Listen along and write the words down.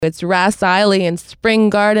It's Ras Eiley and Spring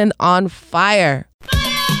Garden on Fire.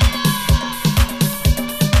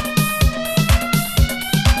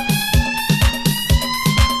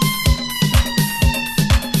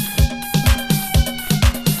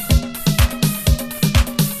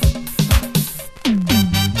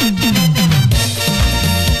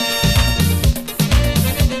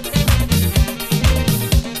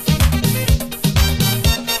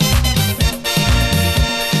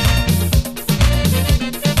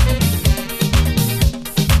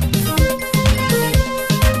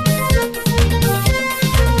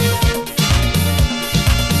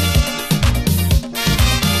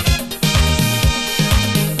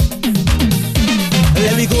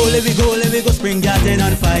 Let me go, Spring Garden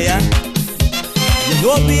on fire. You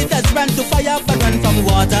know Peter's run to fire, but run from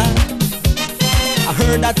water. I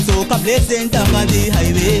heard that soca blazing down on the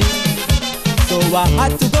highway, so I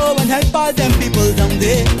had to go and help all them people down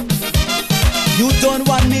there. You don't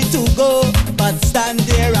want me to go, but stand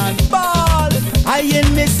there and ball. I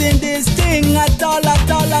ain't missing this thing at all, at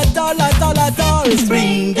all, at all, at all, at all.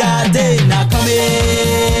 Spring Garden, now come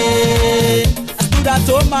in. I stood at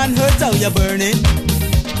home and heard how you're burning.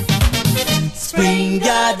 Spring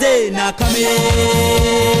Garden, now come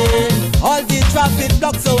in. All the traffic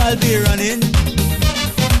blocked, so I'll be running.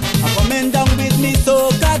 I'm coming down with me, so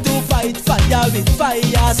got to fight fire with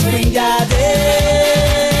fire. Spring Garden,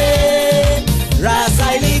 Ras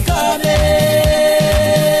Eiley coming.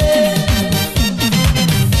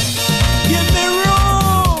 Give me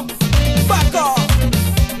room, back up.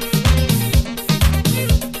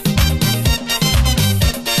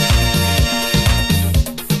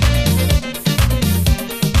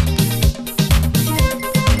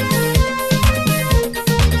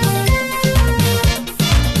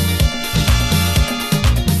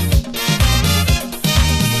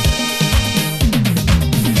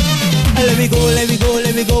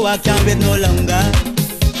 Let me go, I can't wait no longer.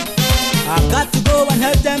 I got to go and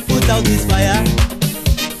help them put out this fire,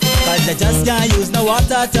 cause they just can't use no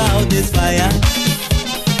water to out this fire.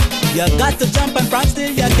 You got to jump and prance till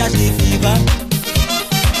you catch the fever.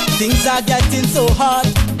 Things are getting so hot,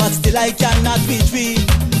 but still I cannot be free.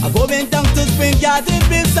 I'm going down to Spring Garden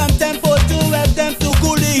with some tempo to help them to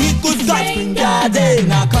cool the heat. Good God, Spring Garden,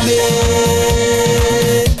 now come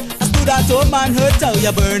in. I stood at home and heard how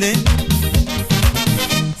you're burning.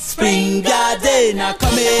 Spring Garden, now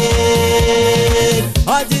come in.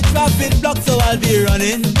 All the traffic blocked, so I'll be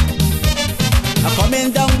running. I'm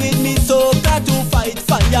coming down with me, so got to fight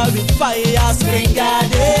fire with fire. Spring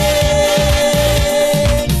Garden,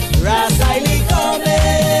 Ras Eiley coming.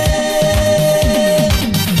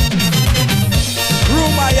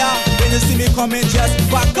 Rumaya, when you see me coming, just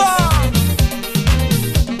back up.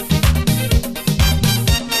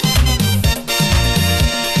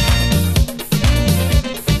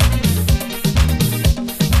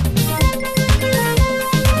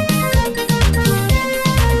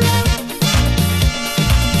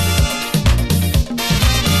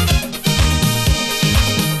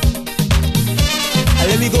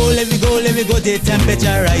 Let me go, the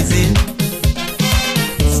temperature rising.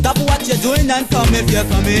 Stop what you're doing and come if you're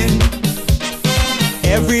coming.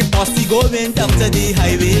 Every posse going down to the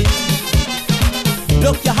highway.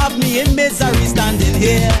 Look, you have me in misery standing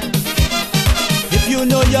here. If you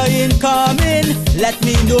know you're incoming, let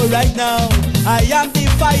me know right now. I am the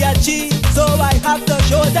fire chief, so I have to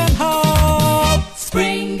show them how.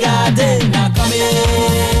 Spring Garden, now come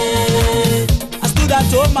in. I stood at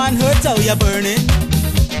home and heard how you're burning.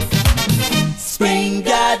 Spring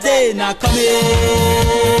Garden, now come in.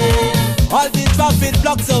 All the traffic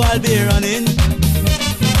blocked, so I'll be running.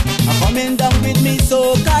 I'm coming down with me,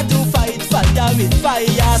 so got to fight fire with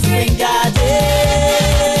fire. Spring Garden,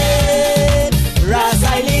 Ras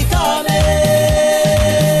Eiley coming.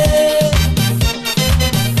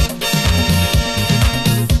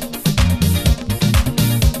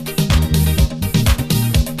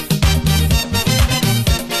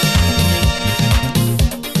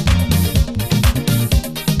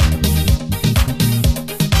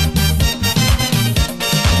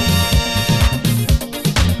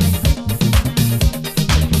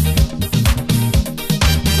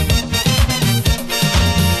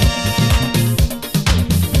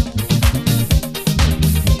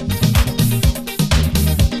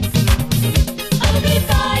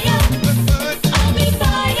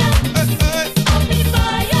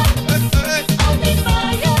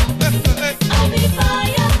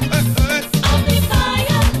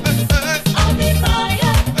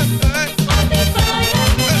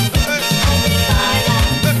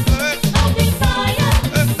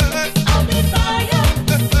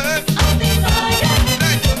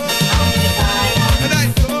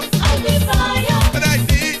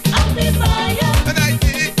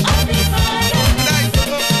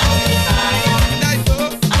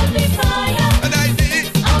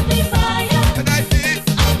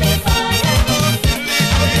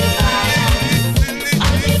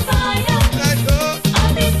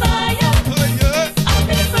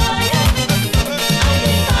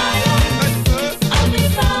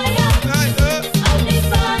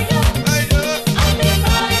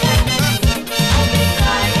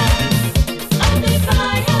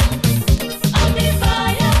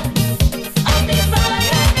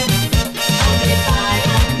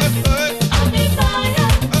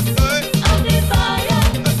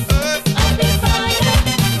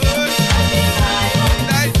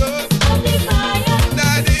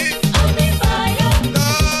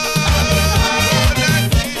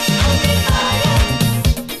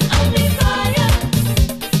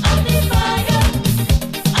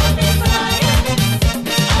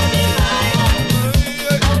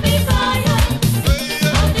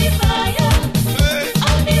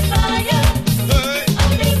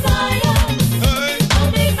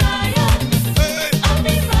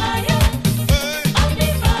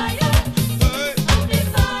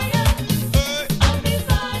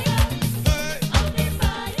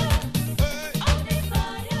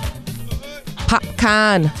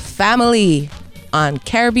 Khan, Family on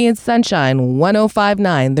Caribbean Sunshine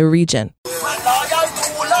 105.9 The Region. Yo,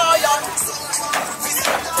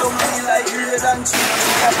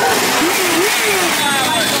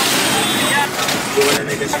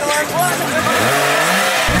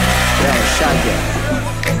 Shaggy.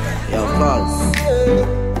 Yo, Pulse.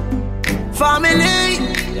 Family.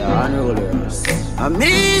 Yo, Unrollers. And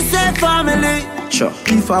me say family. Sure.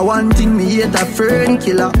 If I want thing, me hate a fern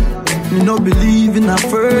killer. Me no believe in a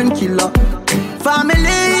fern killer.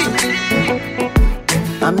 Family.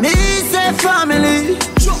 And me say family.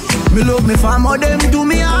 Me love me family, them to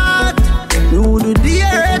me heart. Me would do the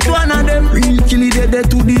earth one of them. Real kill it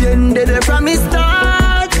dead to the end, dead from me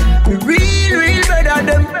start. Me real better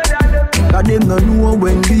them. Cause them no know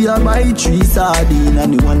when we a buy 3 sardines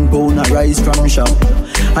and the 1 pound of rice from shop.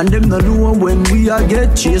 And them no know when we a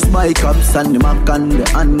get chased by cops and the mac and the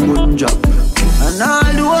handgun job. And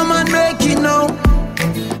all the woman make it now.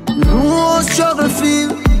 Me know how struggle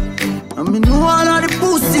feel. And me know all of the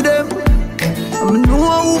pussy them. And me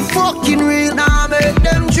know who fucking real. Now make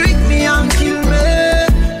them trick me and kill me.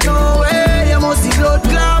 No way, you must see blood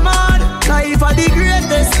glamour. Life are the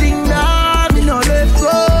greatest thing that me no left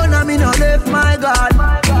go, now me no left my God.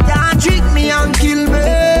 Can't trick me and kill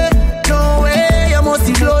me. No way, you must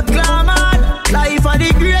see blood glamour. Life are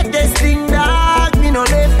the greatest thing that me no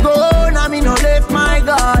left go, now me no left my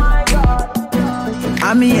God.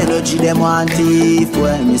 And me energy them want thief.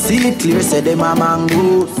 When me see it clear, say them a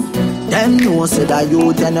mangoes. Them know say that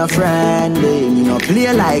you and a friend. Me no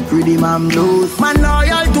play like rhythm and blues. Man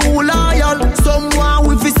loyal, too loyal. Someone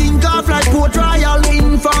with his sink off like Port Royal.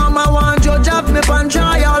 Informer want judge up me pan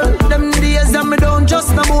trial. Them days that me don't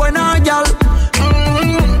just no boy nor girl.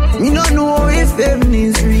 Me no know if them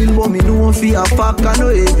is real, but me know if a fuck I know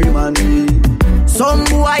every man real. Some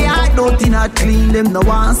boy I don't in a clean. Them no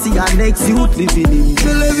want see a next youth living in.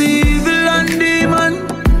 Kill every evil and demon.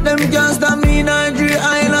 Them can't stop me in Nigeria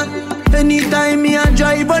Island. Anytime me a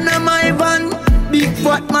drive on a my van, big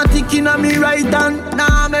fat matic in a me right hand.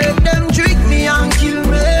 Now make them trick me and kill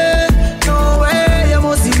me. No way, you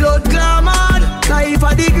must see blood glamour. Life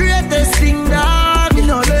are the greatest thing that me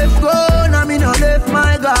no left go, now me no left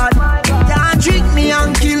my God. Can't trick me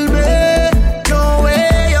and kill me. No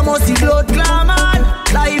way, you must see blood glamour.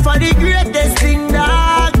 Life are the greatest thing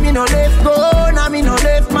that me no left go, now me no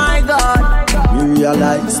left my God. Me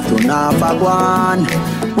realize to not one.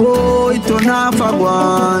 Oh, it turn off a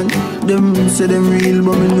one. Them say them real,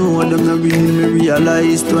 but me know them not real. Me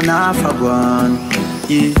realize turn off a one.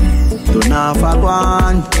 Yeah, turn off a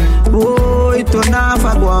one. Oh, it turn off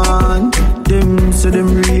a one. Them say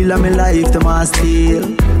them real, and me life them a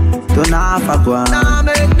steal. Turn off a one. Now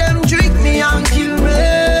make them trick me and kill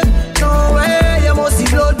me. No way, you must see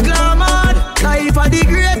blood glamour. Life are the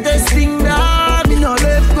greatest thing that me no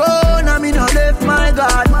left go, now me no left my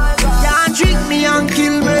God. Can't trick me and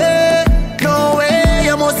kill me. No way,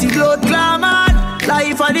 you must see blood glamour.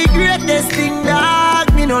 Life are the greatest thing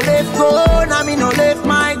that me no left go, now me no left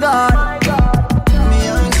my God. Me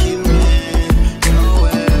and kill me. No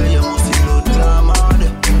way, you must see blood glamour.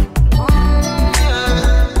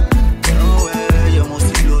 No way, you must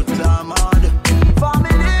see blood glamour.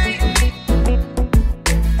 Family.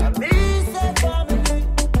 Me say family.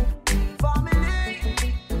 Family.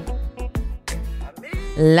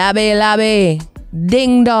 Labe,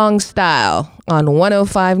 ding dong style on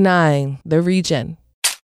 105.9 The Region.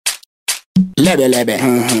 Lebe. Lebe.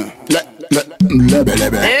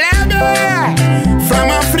 From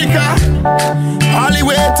Africa, all the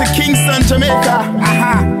way to Kingston, Jamaica.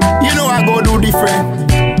 You know I go do different.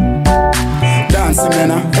 Dancing,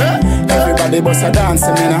 man. Everybody bust a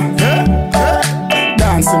dancing, man.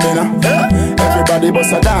 Dancing, man. Everybody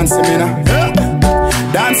bust a dancing, man.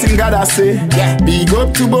 Dancing, God, I say. Big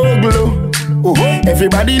up to Boglo. Oh,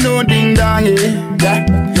 everybody know ding dong,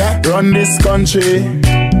 yeah. Run this country.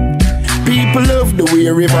 People love the way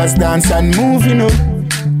rivers dance and move, you know.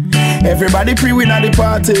 Everybody pre-win at the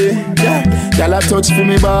party. Yeah, y'all a touch for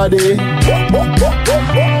me body.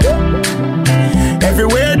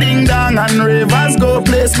 Everywhere ding dong and rivers go,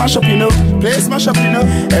 play smash up, you know. Play smash up, you know.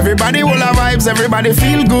 Everybody will have vibes, everybody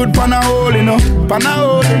feel good, pan a hole, you know. Pan a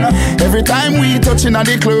hole, you know. Every time we touching at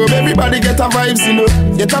the club, everybody get a vibes, you know.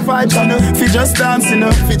 Get a vibes, you know. Fi just dance, you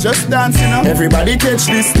know. Fi just dance, you know. Everybody catch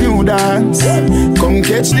this new dance. Come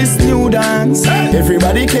catch this new dance.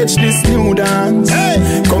 Everybody catch this new dance.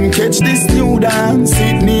 Come catch this new dance.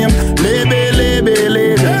 It name Lebe, Lebe,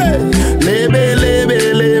 Lebe. Lebe,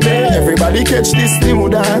 Lebe, Lebe. Everybody catch this new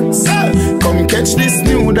dance. Come catch this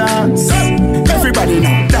new dance. Everybody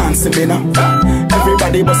now dancing me now.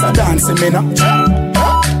 Everybody bust a dancing me now.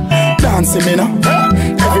 dancing me now.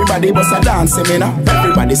 Everybody bust a dancing me now.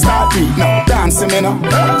 Everybody start beat now. Dancing me now.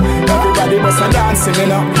 Everybody bust a dancing me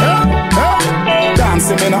now.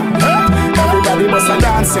 Dancing me now. Everybody bust a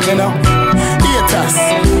dancing me now. Haters,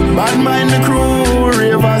 bad mind the crew,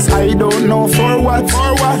 ravers. I don't know for what,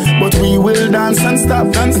 but we will dance and stop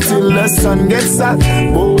until the sun gets hot.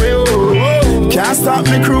 Oh, oh. Can't stop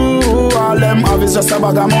me crew. All them have is just a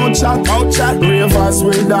bag of mouth chat. Ravers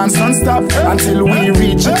will dance and stop until we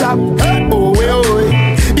reach the top. Oh,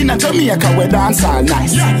 oh. In a Jamaica we dance all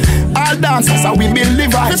night. All dancers are we build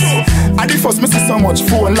Levi's. At the first me see so much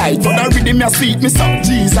phone light, but the rhythm me sweet me suck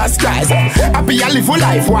Jesus Christ. Happy I live a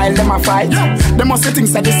life while them a fight. Them must say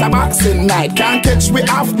things that this a boxing night. Can't catch we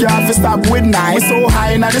off guard to stop with night. So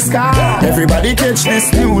high in the sky. Everybody catch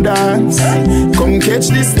this new dance. Come catch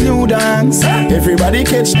this new dance. Everybody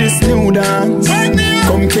catch this new dance.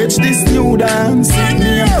 Come catch this new dance.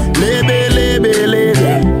 Lebe, lebe,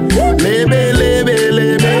 lebe. Lebe, lebe,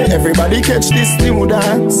 lebe. Everybody catch this new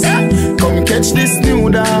dance. Come catch this new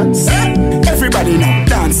dance. Everybody now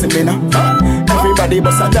dancing me now. Everybody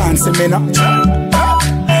bust a dancing me now.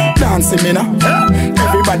 Dancing me now.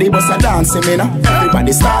 Everybody bust a dancing me now.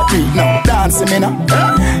 Everybody start beat now. Dancing me now.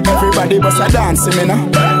 Everybody bust a dancing me now.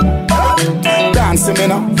 Dancing me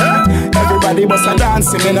now. Everybody bust a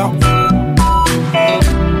dancing me now.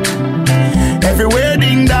 Everywhere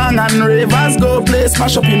ding dong and ravers go, play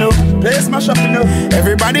smash up, you know. Play smash up, you know.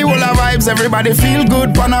 Everybody will have vibes, everybody feel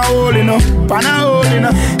good, pan a hole, you know. Pan a hole, you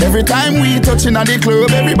know. Every time we touching at the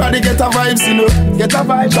club, everybody get a vibes, you know. Get a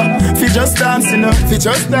vibe, fi just dance, you know. Fi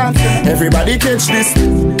just dance. Everybody catch this.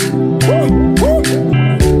 Woo, woo.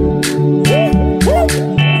 Woo, woo.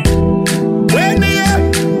 When near,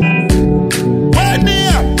 when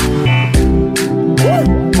near. Woo,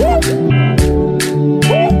 woo.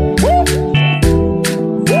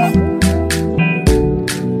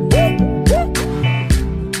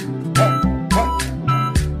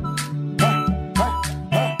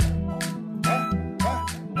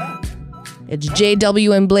 It's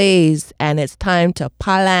JW and Blaze, and it's time to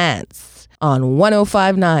palance on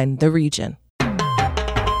 105.9 The Region.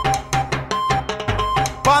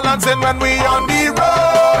 Balancing when we on the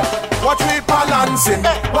road. Watch we balancing,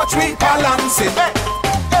 watch we balancing.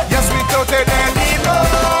 Yes, we floated any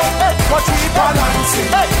road. Watch we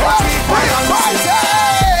balancing, watch we balancing.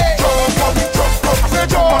 Jump up, say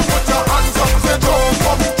jump, put your hands up, say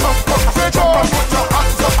jump up, say jump, put your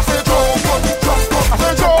hands up, say jump up,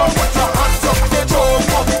 say jump, put your hands up, say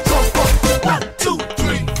jump up. 1, 2,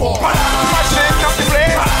 3, 4. Mashing up the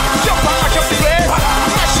place, jump and mash up the place.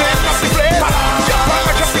 Mashing up the place, jump and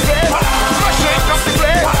mash up the place. Mashing up the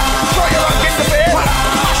place, throw your hand in the face.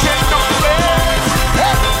 Mashing up the place.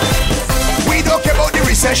 We don't care about the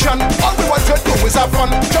recession. All we want to do is have fun.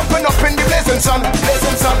 Jumping up in the blazing sun,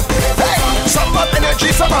 blazing sun. Hey, some have energy,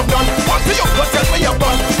 some have none. What do you got? Tell me you're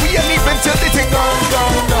done. We ain't even till the thing down.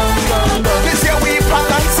 This year we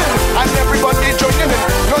balancing and everybody joining in.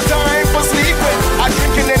 No time for sleeping. I'm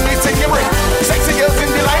drinking anything you bring. Sexy girls in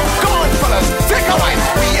the line. Come on, fellas, take a wine.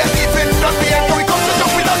 We ain't even done. We ain't going to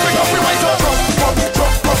jump with us. We got right. So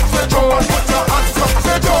jump up, say jump and put your hands up.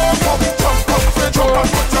 Say jump up, say jump and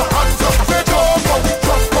put your hands up. Say jump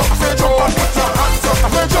up, say jump and put your hands up.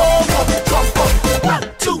 Say jump up. 1,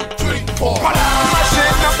 2, 3, 4.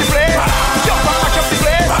 Mashing up the place. Jump and mash up the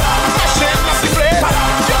place. Mashing up the place.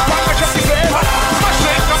 Jump and mash up the place.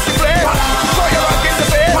 Mashing up the place. Throw your hand in the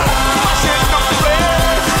face. Mashing up the place.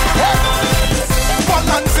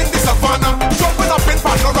 Balance in the savannah. Jumping up in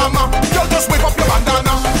panorama. Girl, just wave up your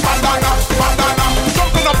bandana. Bandana, bandana.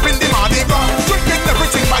 Jumping up in the Mardi Gras. Drinking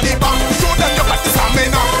everything by the bar. Show them you got the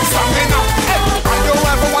stamina, stamina. Hey, I don't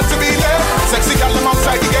ever want to be there. Sexy girl, I'm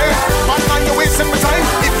outside the game. Man, man, you're wasting my time.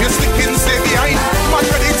 If you're sticking, stay behind. Man,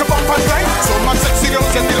 ready to bump and grind. So much sexy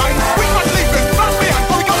girls in the line. We not leaving, not behind.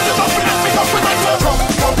 We got to jump and pick up with that. Jump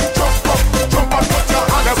up, jump up, jump and put your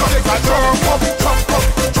hands up. Jump up, jump up,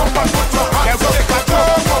 jump and put your hands up.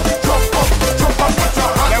 Jump up, jump up, jump and put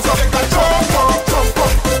your hands up. Jump up, jump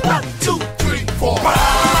up. 1, 2, 3, 4.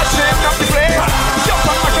 Mashing up the place. Jump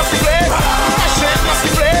and mash up the place. Mashing up the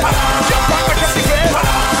place. Jump and mash up the place.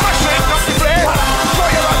 Mashing up the place. Throw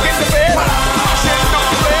your hand in the face. Mashing up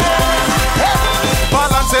the place.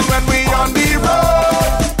 Balancing when we on the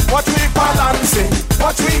road. What we balancing?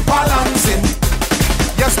 What we balancing?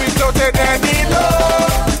 Yes, we floated any low.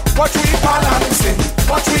 What we balancing?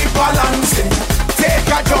 What we balancing?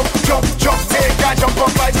 Take a jump, jump, jump. Take a jump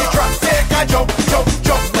up by the track. Take a jump, jump,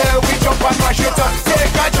 jump. There we jump and mash it up.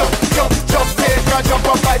 Take a jump, jump, jump. Take a jump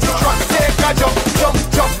up by the track. Take a jump, jump,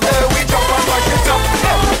 jump. There we jump and mash it up.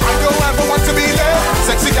 I don't ever want to be there.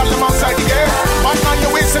 Sexy girl, I'm outside the game. Man,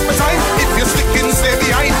 you're wasting my time.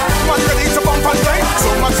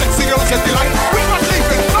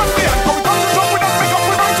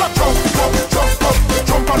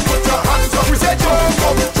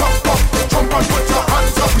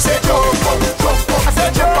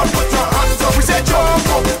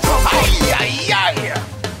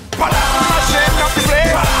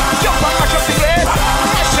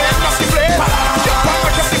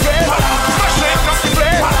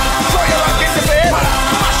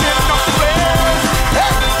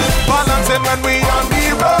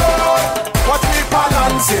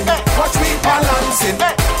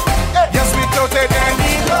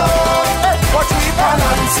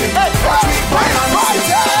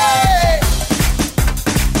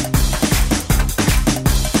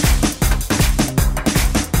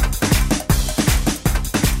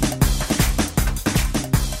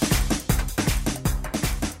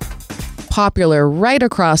 popular right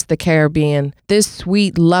across the Caribbean, this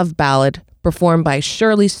sweet love ballad, performed by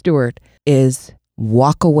Shirley Stewart, is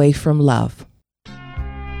Walk Away from Love.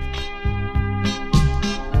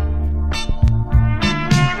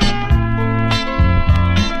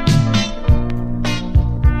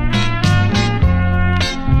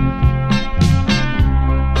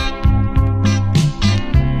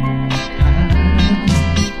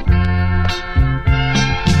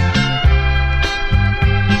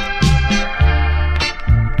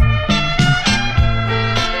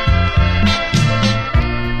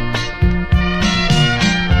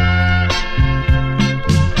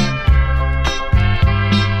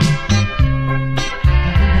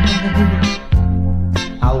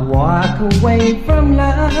 Away from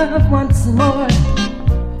love once more.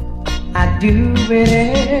 I do it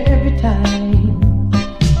every time.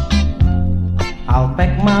 I'll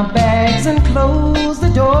pack my bags and close the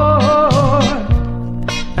door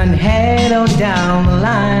and head on down the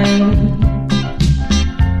line.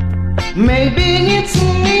 Maybe it's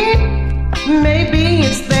me, maybe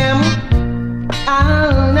it's them,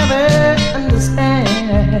 I'll never understand.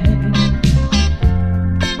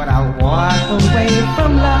 But I'll walk away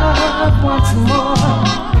from love once more,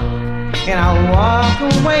 and I'll walk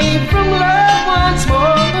away from love once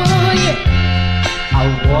more, yeah.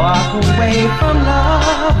 I'll walk away from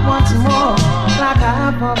love once more, like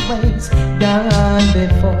I've always done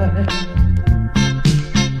before.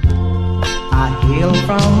 I hail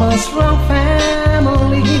from a strong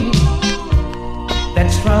family that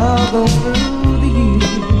struggled through the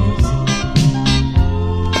years.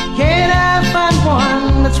 Can I find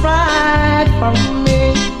one that's right for me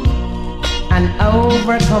and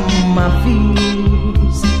overcome my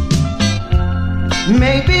fears?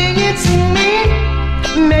 Maybe it's me,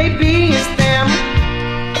 maybe it's them,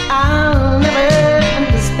 I'll never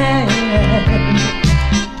understand.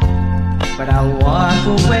 But I'll walk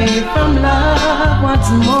away from love once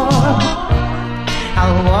more.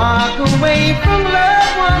 I'll walk away from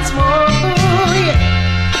love once more, yeah.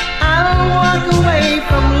 I'll walk away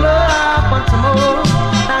from love once more,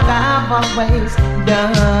 like I've always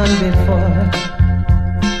done before.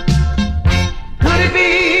 Could it be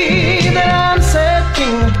that I'm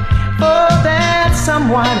searching for that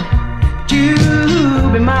someone to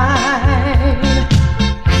be mine?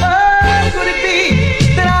 Or could it be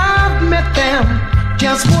that I've met them,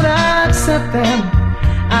 just won't accept them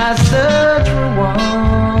as the true one?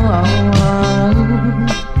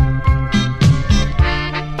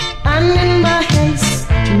 And in my haste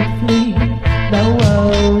to flee the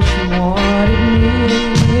world she wanted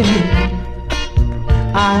me,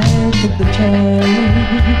 I took the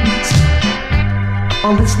chance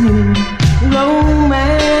on this new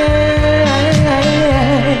romance.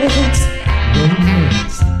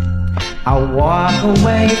 I'll walk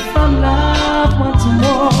away from love once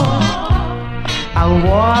more. I'll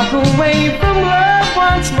walk away from love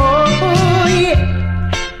once more, yeah.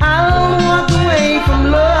 I'll walk away from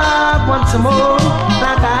love once more,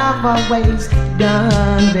 like I've always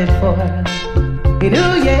done before. You do,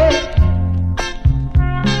 yeah.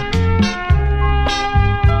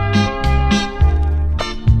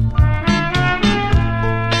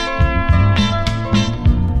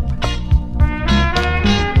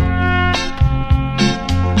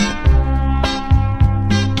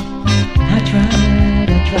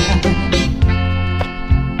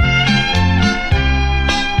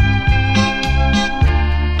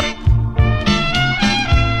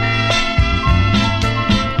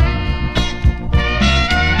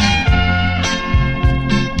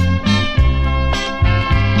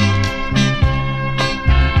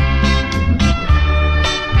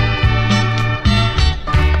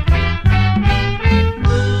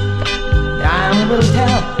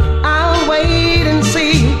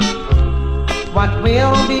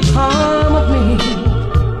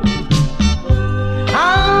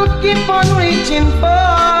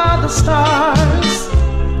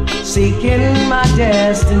 Seeking my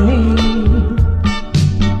destiny.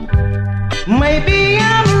 Maybe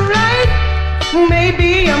I'm right,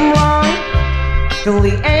 maybe I'm wrong, till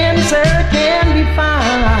the answer can be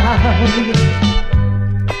found.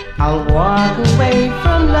 I'll walk away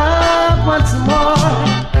from love once more.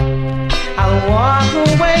 I'll walk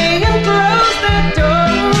away and close the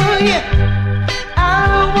door, yeah.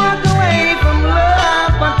 I'll walk away from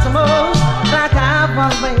love once more, like I've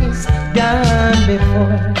always done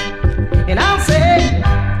before. And I'll say,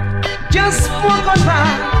 just walk on by,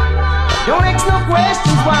 don't ask no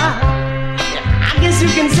questions why. I guess you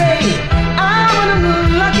can say, I'm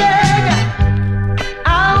unlucky.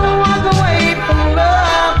 I'll walk away from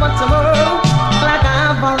love once more, like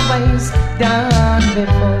I've always done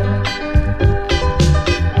before.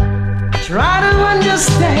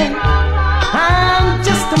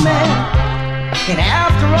 And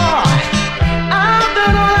after all I've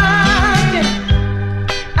done all I can,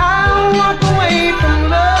 I'll walk away from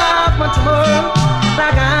love once more,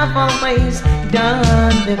 like I've always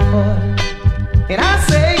done before. And I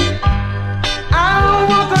say I'll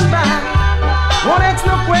walk on by, won't ask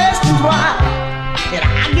no questions why. And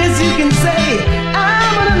I guess you can say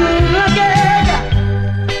I'm a little lucky.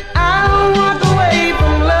 I'll walk away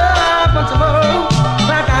from love once more,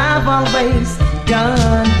 like I've always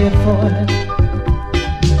done before.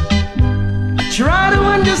 Try to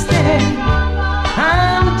understand,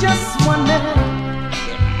 I'm just one man.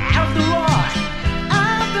 After all,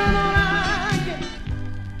 I've done all I can.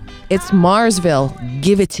 It's Marsville,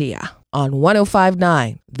 Give It To Ya on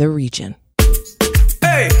 105.9 The Region.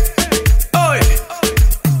 Hey, oi,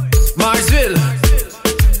 Marsville,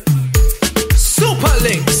 Super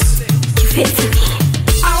Links. Give it to me.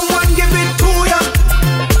 I want give it to ya.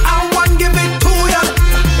 I want give it to ya.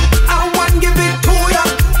 I want give it to ya.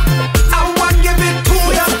 I want give it to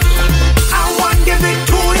ya. I want give it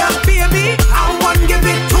to ya, baby. I want give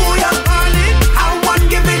it to ya, darling. I want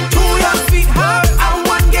give it to ya, sweetheart. I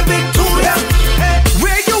want give it to ya. Hey,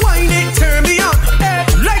 where you whine it, turn me on. Hey,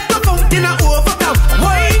 like the fountain I overcome.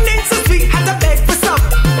 Whining so sweet, had to beg for some.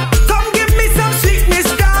 Come give me some sweetness,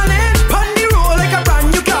 darling. Pon the roll like a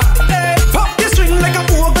brand new car. Hey, pop your string like a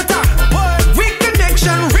Bogota. Weak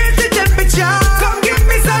connection, raise the temperature. Come give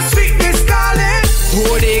me some sweetness, darling.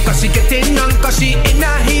 Oh, they cause she getting on, cause she in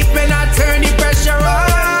a heat when I turn the pressure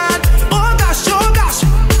on. Oh gosh,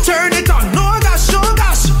 turn it on. Oh gosh.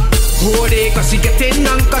 Oh, they cause she getting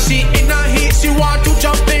on, cause she in a heat. She want to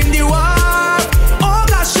jump in the water. Oh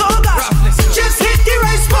gosh, just hit the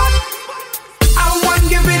right spot. I want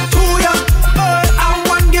give it to ya. I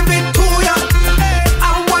want give it to ya.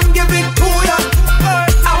 I want give it to ya.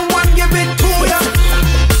 I want give it to ya.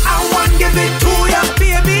 I want give it to ya,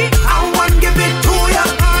 baby. I want give it to ya,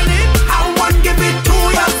 honey. I want give it to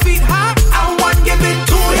ya, sweetheart. I want give it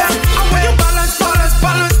to ya. I want you balance,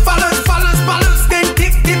 then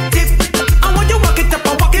tip. I want you walk it up,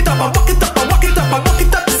 walk it up,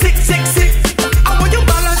 sick. I want you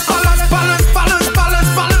balance,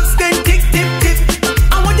 then tip. I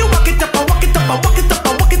want you walk it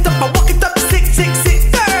up, sick.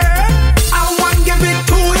 I want give it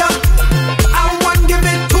to ya. I want give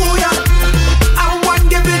it to ya. I want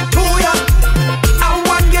give it to ya. I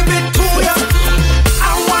want give it to ya. I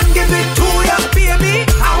want give it to ya, baby.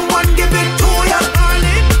 I want give it to ya,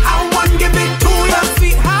 darling. I want give it to ya,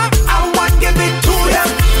 sweetheart. I want give it to ya.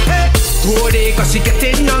 Hey, oh, they cause she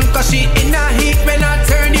getting on, cause she in a heat when I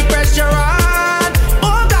turn the pressure on.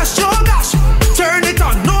 Oh gosh, turn it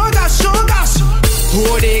on. Oh gosh.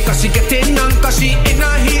 Oh, they cause she getting on, cause she in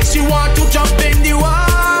a heat. She want to jump in the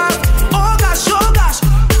water. Oh gosh,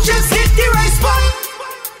 just hit the right spot.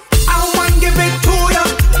 I want give it to ya.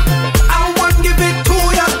 I want give it to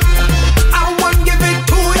ya. I want give it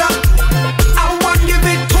to ya. I want give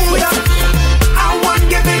it to ya. I want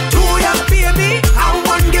give it to ya, baby. I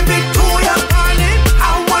want give it to ya, darling.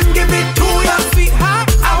 I want give it to ya, sweetheart.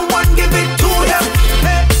 I want give it to ya.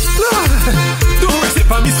 Hey, don't rest it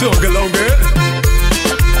for me so long, girl.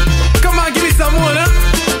 Come on, give me some more, huh?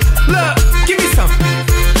 Look, give me some.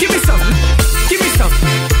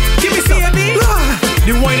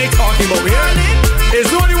 The wine they talking about here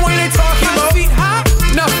is not the wine they talking about.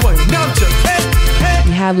 Enough wine, enough just.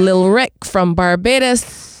 We have Lil Rick from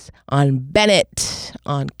Barbados on Bennett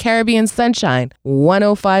on Caribbean Sunshine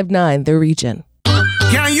 105.9 The Region.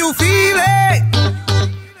 Can you feel it?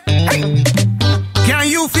 Hey. Can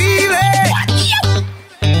you feel it?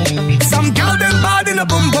 Some gal them bad in a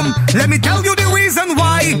boom boom. Let me tell you the reason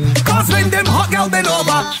why. Cause when them hot gal bend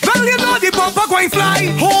over, well you know the bumper going fly.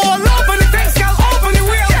 Hold up on the fence, gal, open the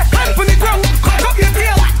wheel. Hand on the ground, cock up your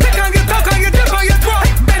tail. Stick on your tuck on your dip on your throat.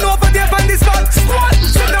 Bend over there on this spot. Squat,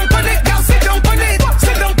 sit down on it, gal, sit down on it.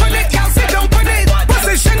 Sit down on it, gal, sit down on it.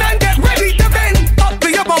 Position and get ready to bend. Up to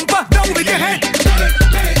your bumper, down with your head.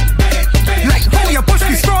 Like how you push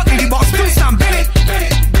the straw in the box, do some bend it.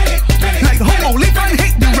 Like how live and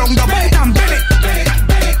hit the roundabout and bend it.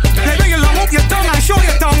 Like when you long up your tongue and show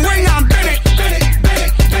your tongue ring and bend it.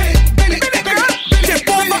 Tip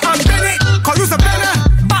over and bend it. Cause you's a better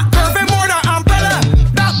back curve and more than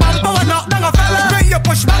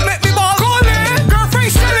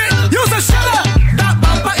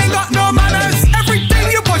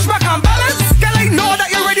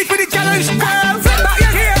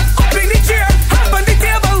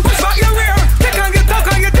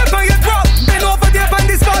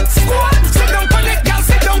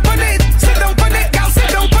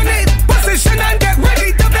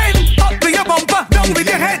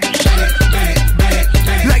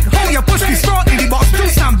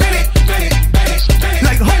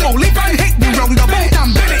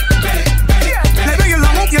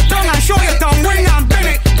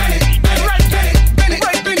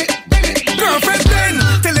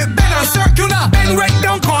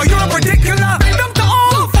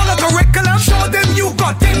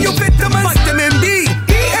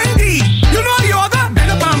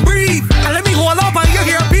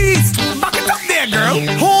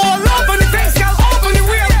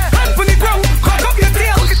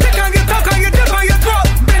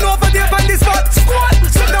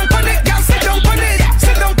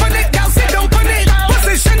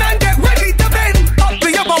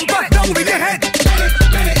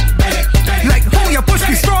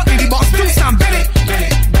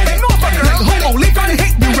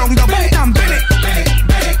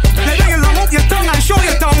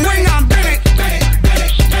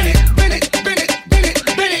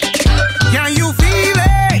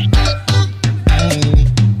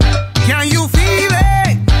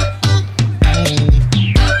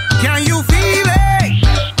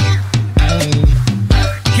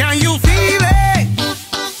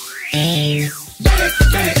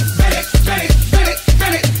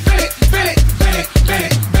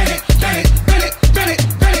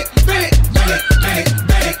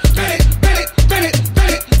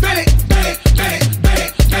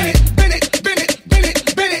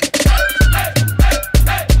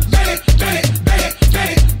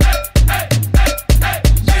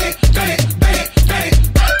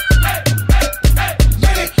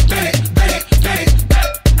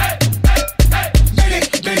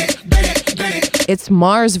It's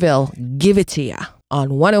Marsville, Give It To Ya on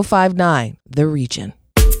 105.9 The Region.